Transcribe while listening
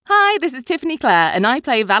Hi, this is Tiffany Clare, and I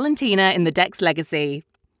play Valentina in The Dex Legacy.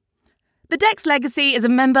 The Dex Legacy is a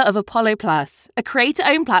member of Apollo Plus, a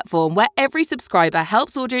creator-owned platform where every subscriber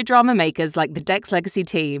helps audio drama makers like the Dex Legacy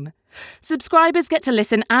team. Subscribers get to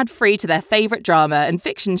listen ad-free to their favourite drama and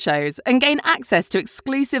fiction shows and gain access to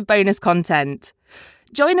exclusive bonus content.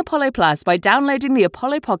 Join Apollo Plus by downloading the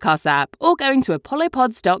Apollo Podcasts app or going to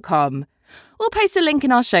apollopods.com. We'll post a link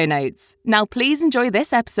in our show notes. Now please enjoy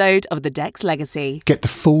this episode of The Dex Legacy. Get the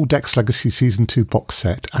full Dex Legacy Season 2 box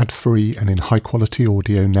set ad-free and in high-quality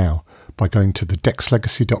audio now by going to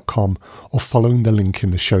thedexlegacy.com or following the link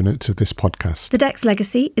in the show notes of this podcast. The Dex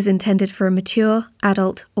Legacy is intended for a mature,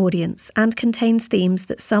 adult audience and contains themes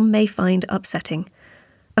that some may find upsetting.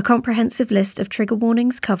 A comprehensive list of trigger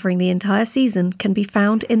warnings covering the entire season can be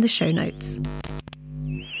found in the show notes.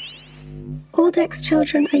 All Dex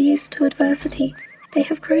children are used to adversity. They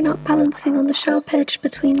have grown up balancing on the sharp edge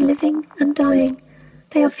between living and dying.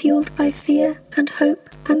 They are fueled by fear and hope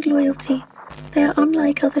and loyalty. They are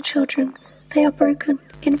unlike other children. They are broken,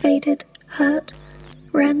 invaded, hurt.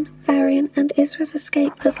 Ren, Varian, and Isra's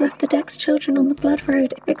escape has left the Dex children on the Blood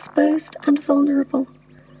Road exposed and vulnerable.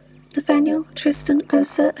 Nathaniel, Tristan,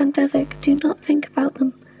 Osa, and Devik do not think about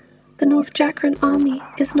them. The North Jakran army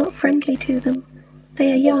is not friendly to them.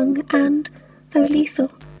 They are young and, though lethal,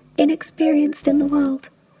 inexperienced in the world.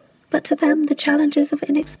 But to them the challenges of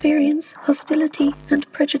inexperience, hostility, and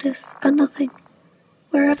prejudice are nothing.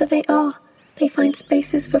 Wherever they are, they find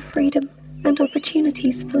spaces for freedom and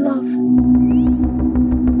opportunities for love.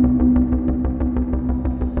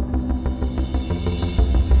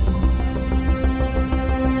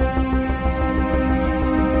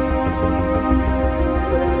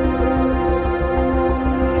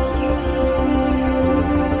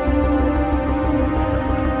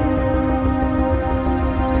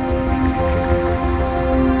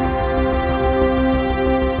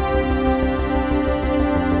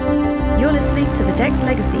 Listening to The Dex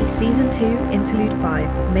Legacy Season 2, Interlude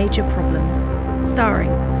 5, Major Problems,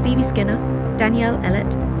 starring Stevie Skinner, Danielle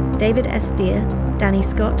Ellett, David S. Deere, Danny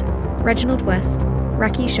Scott, Reginald West,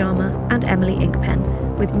 Raki Sharma, and Emily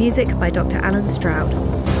Inkpen, with music by Dr. Alan Stroud.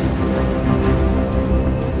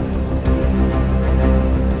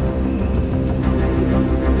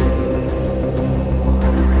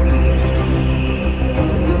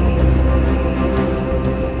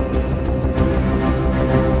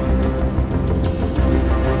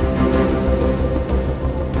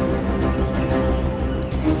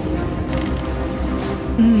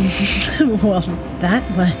 Well, that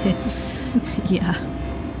was... Yeah.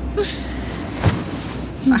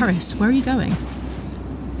 Faris, where are you going?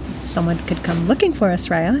 Someone could come looking for us,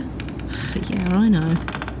 Raya. Yeah, I know.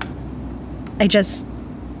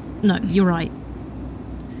 No, you're right.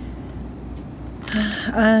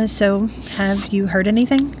 So, have you heard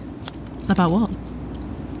anything? About what?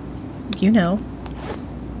 You know.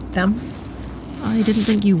 Them. I didn't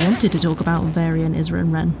think you wanted to talk about Varian, Isra,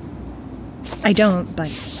 and Ren. I don't, but...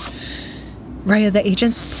 Raya, the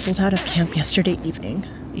agents pulled out of camp yesterday evening.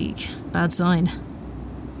 Eek, bad sign.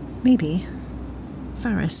 Maybe.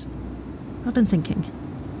 Faris, I've been thinking.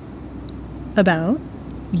 About?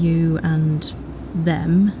 You and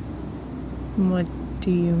them. What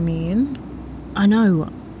do you mean? I know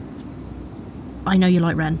you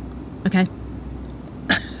like Ren, okay?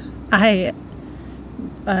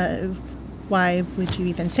 Why would you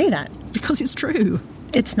even say that? Because it's true.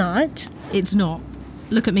 It's not. It's not.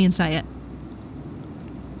 Look at me and say it.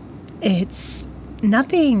 It's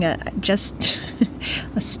nothing, just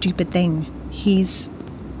a stupid thing. He's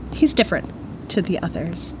different to the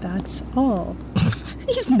others, that's all.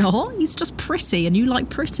 He's not. He's just pretty, and you like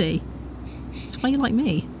pretty. That's why you like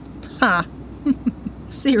me. Ha.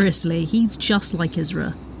 Seriously, he's just like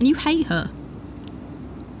Isra, and you hate her.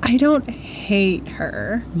 I don't hate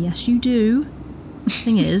her. Yes, you do.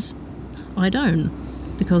 Thing is, I don't,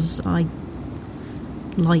 because I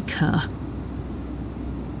like her.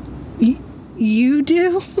 You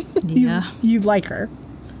do? Yeah. You like her?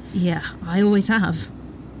 Yeah, I always have.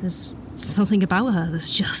 There's something about her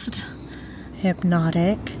that's just...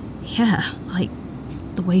 hypnotic? Yeah, like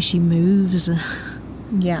the way she moves.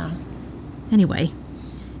 Yeah. Anyway,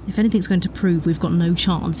 if anything's going to prove we've got no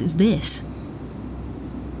chance, it's this.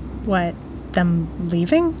 What? Them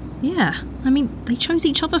leaving? Yeah, I mean, they chose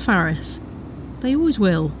each other, Faris. They always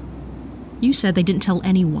will. You said they didn't tell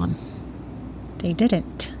anyone. They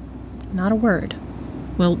didn't. Not a word.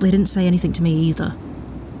 Well, they didn't say anything to me either.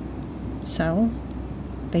 So?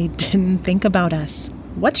 They didn't think about us.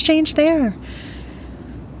 What's changed there?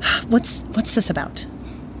 What's this about?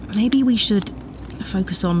 Maybe we should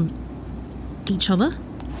focus on each other.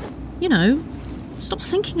 You know, Stop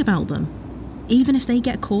thinking about them. Even if they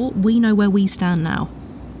get caught, we know where we stand now.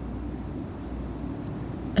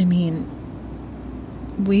 I mean,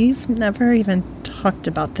 we've never even talked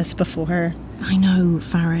about this before. I know,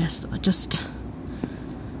 Faris. I'm just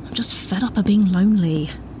fed up of being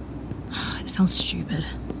lonely. It sounds stupid.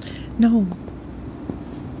 No,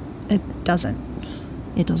 it doesn't.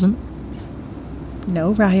 It doesn't?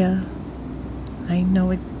 No, Raya. I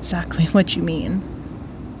know exactly what you mean.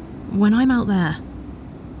 When I'm out there,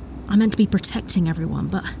 I'm meant to be protecting everyone,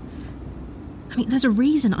 but... I mean, there's a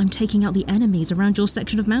reason I'm taking out the enemies around your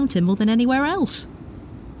section of mountain more than anywhere else.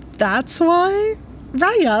 That's why?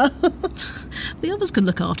 Raya! The others can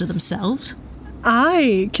look after themselves.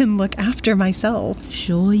 I can look after myself.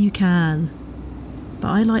 Sure you can. But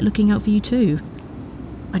I like looking out for you too.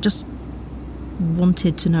 I just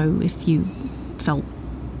wanted to know if you felt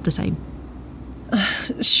the same.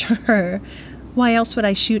 Sure. Why else would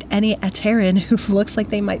I shoot any Ateran who looks like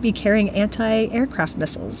they might be carrying anti-aircraft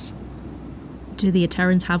missiles? Do the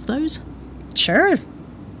Aterans have those? Sure.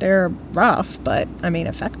 They're rough, but,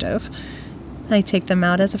 effective. I take them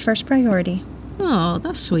out as a first priority. Oh,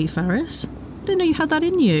 that's sweet, Faris. Didn't know you had that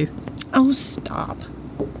in you. Oh, stop.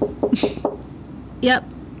 Yep.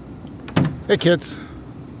 Hey, kids.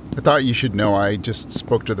 I thought you should know I just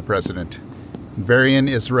spoke to the president. Varian,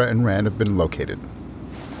 Isra, and Rand have been located.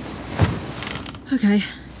 Okay.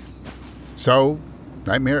 So,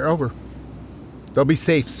 nightmare over. They'll be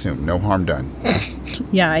safe soon, no harm done.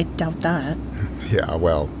 Yeah, I doubt that. Yeah,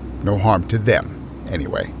 well, no harm to them,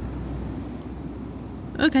 anyway.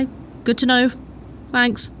 Okay, good to know.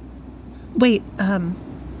 Thanks. Wait,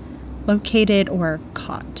 located or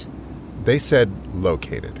caught? They said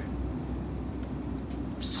located.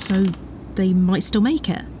 So they might still make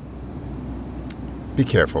it? Be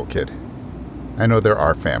careful, kid. I know they're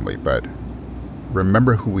our family, but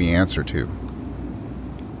remember who we answer to.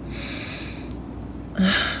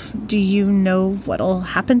 Do you know what'll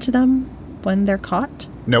happen to them when they're caught?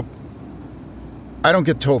 Nope. I don't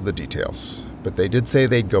get told the details, but they did say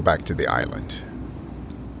they'd go back to the island.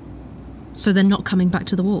 So they're not coming back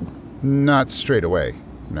to the wall? Not straight away,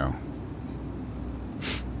 no.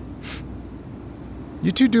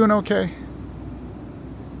 You two doing okay?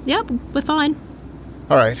 Yep, we're fine.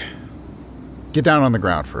 All right. Get down on the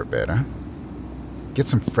ground for a bit, huh? Get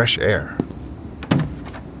some fresh air.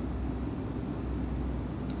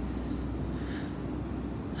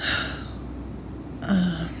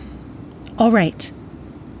 All right.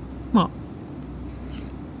 What?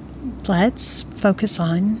 Let's focus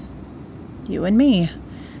on you and me.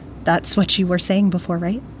 That's what you were saying before,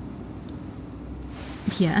 right?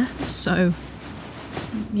 Yeah, so...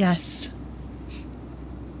 Yes.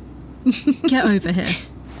 Get over here.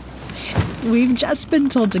 We've just been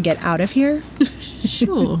told to get out of here.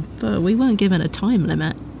 Sure, but we weren't given a time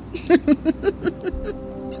limit.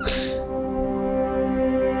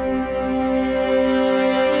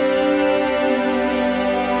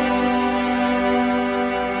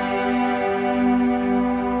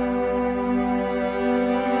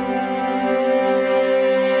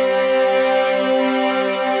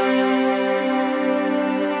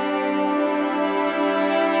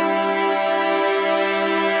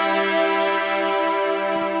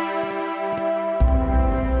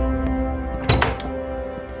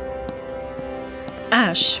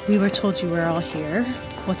 Ash, we were told you were all here.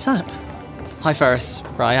 What's up? Hi, Ferris,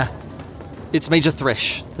 Raya. It's Major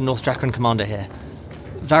Thrish, the North Jacqueline commander here.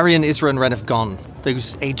 Varian, Isra, and Ren have gone.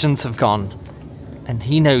 Those agents have gone. And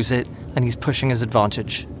he knows it, and he's pushing his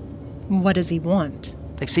advantage. What does he want?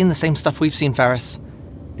 They've seen the same stuff we've seen, Ferris.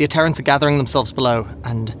 The Aterans are gathering themselves below,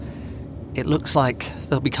 and it looks like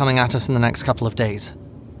they'll be coming at us in the next couple of days.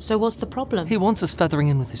 So what's the problem? He wants us feathering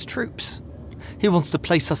in with his troops. He wants to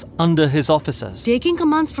place us under his officers. Taking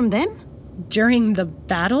commands from them? During the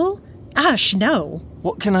battle? Ash, no.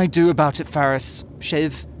 What can I do about it, Faris?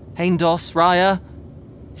 Shiv? Haindos? Raya?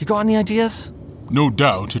 You got any ideas? No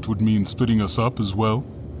doubt it would mean splitting us up as well.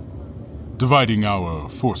 Dividing our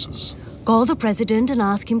forces. Call the president and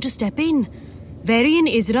ask him to step in. Varian,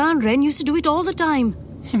 Isra, and Ren used to do it all the time.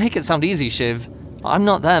 You make it sound easy, Shiv. I'm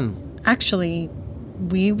not them. Actually,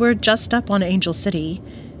 we were just up on Angel City.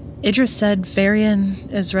 Idris said Varian,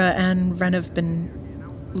 Isra, and Ren have been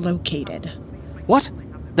located. What?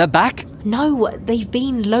 They're back? No, they've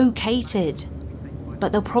been located.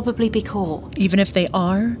 But they'll probably be caught. Even if they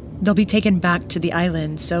are, they'll be taken back to the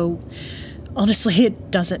island, so honestly,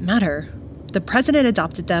 it doesn't matter. The president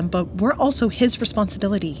adopted them, but we're also his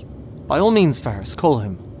responsibility. By all means, Ferris, call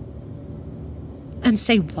him. And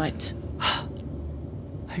say what?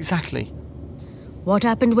 Exactly. What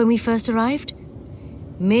happened when we first arrived?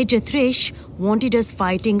 Major Thrish wanted us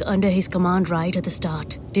fighting under his command right at the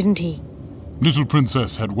start, didn't he? Little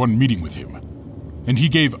Princess had one meeting with him, and he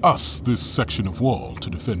gave us this section of wall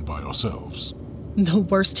to defend by ourselves. The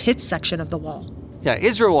worst hit section of the wall. Yeah,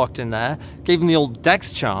 Isra walked in there, gave him the old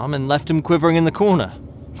Dex charm, and left him quivering in the corner.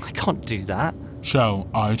 I can't do that. Shall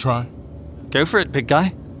I try? Go for it, big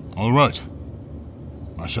guy. All right.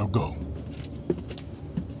 I shall go.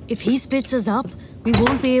 If he splits us up, we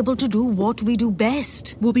won't be able to do what we do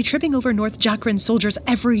best. We'll be tripping over North Jakran soldiers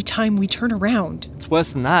every time we turn around. It's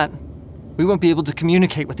worse than that. We won't be able to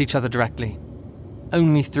communicate with each other directly.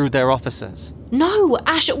 Only through their officers. No,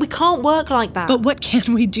 Ash, we can't work like that. But what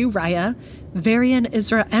can we do, Raya? Varian,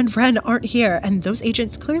 Isra, and Ren aren't here, and those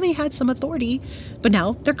agents clearly had some authority, but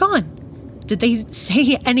now they're gone. Did they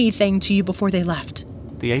say anything to you before they left?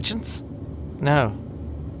 The agents? No.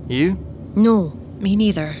 You? No. Me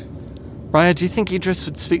neither. Raya, do you think Idris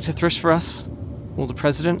would speak to Thrish for us? Or the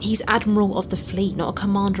President? He's Admiral of the Fleet, not a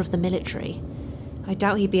commander of the military. I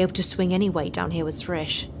doubt he'd be able to swing any weight down here with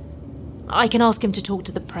Thrish. I can ask him to talk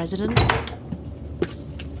to the President.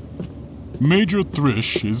 Major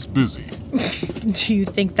Thrish is busy. Do you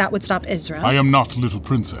think that would stop Isra? I am not Little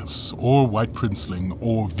Princess, or White Princeling,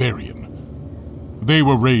 or Varian. They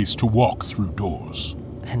were raised to walk through doors.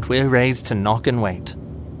 And we're raised to knock and wait.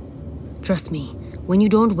 Trust me, when you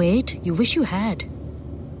don't wait, you wish you had.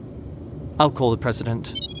 I'll call the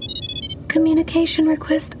President. Communication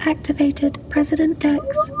request activated, President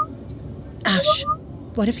Dex. Ash,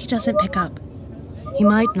 what if he doesn't pick up? He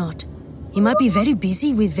might not. He might be very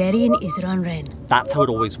busy with Varian, Isra, and Ren. That's how it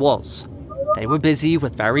always was. They were busy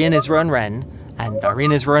with Varian, Isra, and Ren, and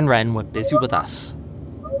Varian, Isra, and Ren were busy with us.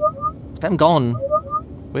 With them gone,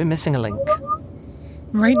 we're missing a link.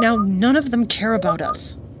 Right now, none of them care about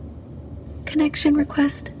us. Connection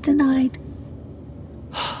request denied.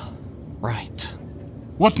 Right.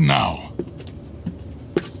 What now?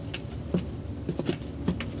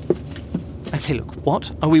 Okay, look,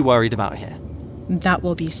 what are we worried about here? That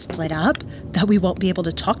we'll be split up? That we won't be able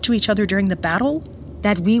to talk to each other during the battle?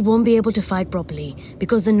 That we won't be able to fight properly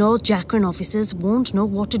because the North Jakran officers won't know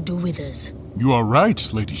what to do with us. You are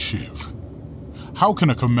right, Lady Shiv. How can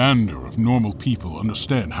a commander of normal people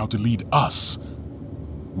understand how to lead us?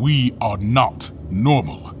 We are not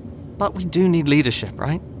normal. But we do need leadership,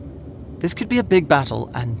 right? This could be a big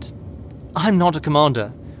battle, and I'm not a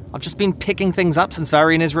commander. I've just been picking things up since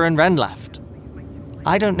Varian, Isra, and Ren left.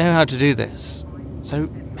 I don't know how to do this, so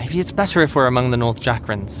maybe it's better if we're among the North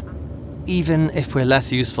Jakrans, even if we're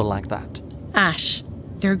less useful like that. Ash,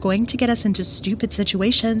 they're going to get us into stupid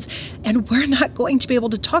situations, and we're not going to be able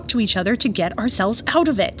to talk to each other to get ourselves out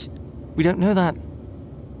of it. We don't know that.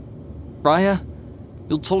 Raya,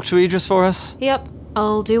 you'll talk to Idris for us? Yep,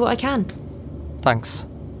 I'll do what I can. Thanks.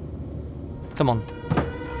 Come on,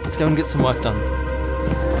 let's go and get some work done.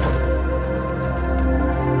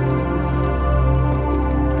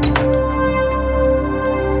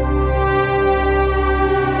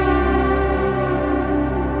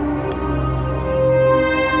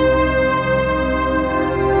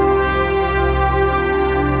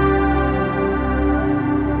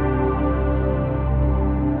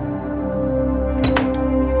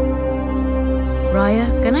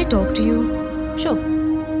 Raya, can I talk to you? Sure.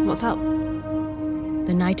 What's up?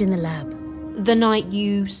 The night in the lab. The night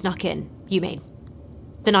you snuck in, you mean?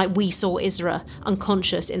 The night we saw Isra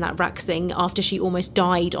unconscious in that rack thing after she almost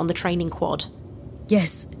died on the training quad.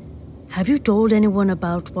 Yes. Have you told anyone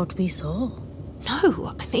about what we saw?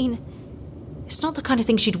 No, I mean, it's not the kind of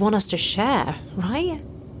thing she'd want us to share, right?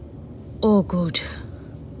 Oh, good.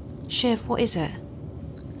 Shiv, what is it?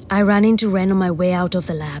 I ran into Ren on my way out of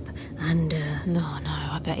the lab, and No,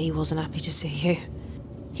 I bet he wasn't happy to see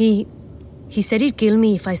you. He said he'd kill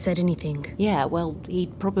me if I said anything. Yeah, well,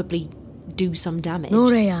 he'd probably do some damage. No,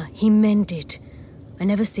 Raya, he meant it. I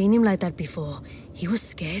never seen him like that before. He was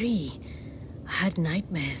scary. I had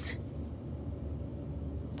nightmares.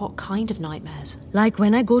 What kind of nightmares? Like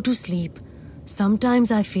when I go to sleep,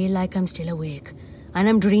 sometimes I feel like I'm still awake, and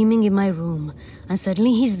I'm dreaming in my room, and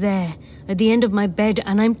suddenly he's there, at the end of my bed,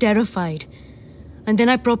 and I'm terrified. And then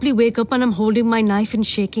I properly wake up and I'm holding my knife and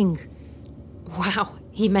shaking. Wow,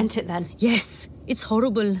 he meant it then. Yes, it's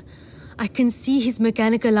horrible. I can see his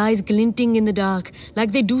mechanical eyes glinting in the dark,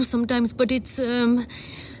 like they do sometimes, but it's,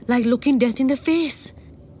 like looking death in the face.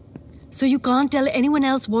 So you can't tell anyone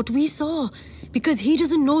else what we saw, because he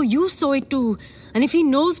doesn't know you saw it too. And if he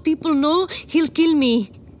knows people know, he'll kill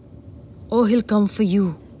me. Or he'll come for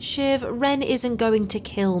you. Shiv, Ren isn't going to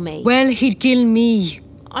kill me. Well, he'd kill me.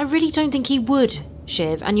 I really don't think he would,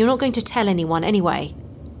 Shiv, and you're not going to tell anyone anyway.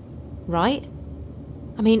 Right?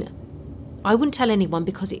 I mean, I wouldn't tell anyone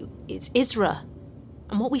because it's Isra.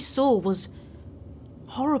 And what we saw was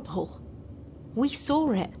horrible. We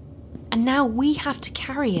saw it. And now we have to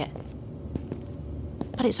carry it.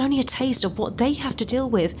 But it's only a taste of what they have to deal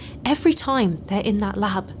with every time they're in that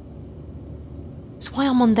lab. It's why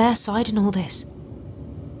I'm on their side in all this.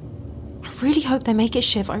 I really hope they make it,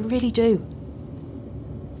 Shiv. I really do.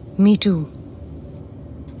 Me too.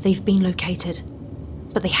 They've been located,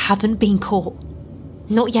 but they haven't been caught.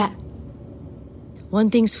 Not yet. One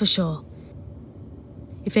thing's for sure.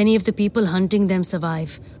 If any of the people hunting them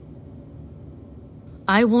survive,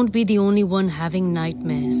 I won't be the only one having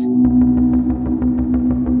nightmares.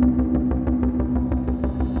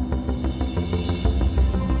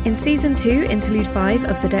 In Season 2, Interlude 5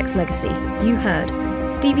 of The Dex Legacy, you heard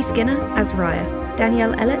Stevie Skinner as Raya,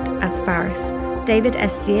 Danielle Ellett as Faris, David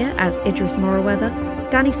S. Deer as Idris Moroweather,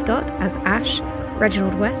 Danny Scott as Ash,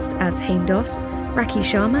 Reginald West as Haindos, Raki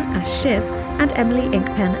Sharma as Shiv, and Emily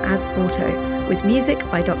Inkpen as Auto, with music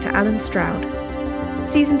by Dr. Alan Stroud.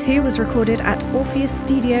 Season 2 was recorded at Orpheus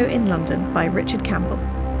Studio in London by Richard Campbell.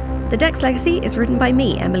 The Dex Legacy is written by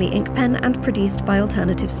me, Emily Inkpen, and produced by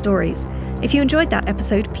Alternative Stories. If you enjoyed that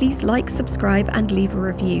episode, please like, subscribe, and leave a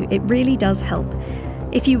review. It really does help.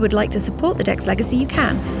 If you would like to support The Dex Legacy, you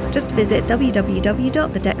can. Just visit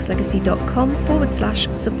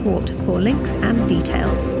www.thedexlegacy.com/support for links and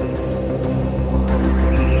details.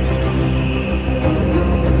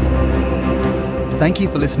 Thank you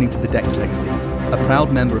for listening to The Dex Legacy, a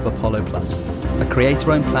proud member of Apollo Plus, a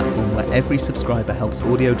creator-owned platform where every subscriber helps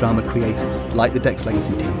audio drama creators like the Dex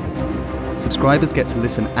Legacy team. Subscribers get to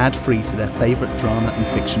listen ad-free to their favourite drama and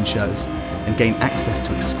fiction shows and gain access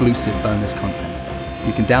to exclusive bonus content.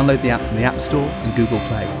 You can download the app from the App Store and Google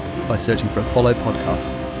Play by searching for Apollo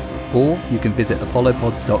Podcasts, or you can visit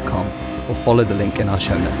apollopods.com or follow the link in our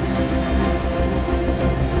show notes.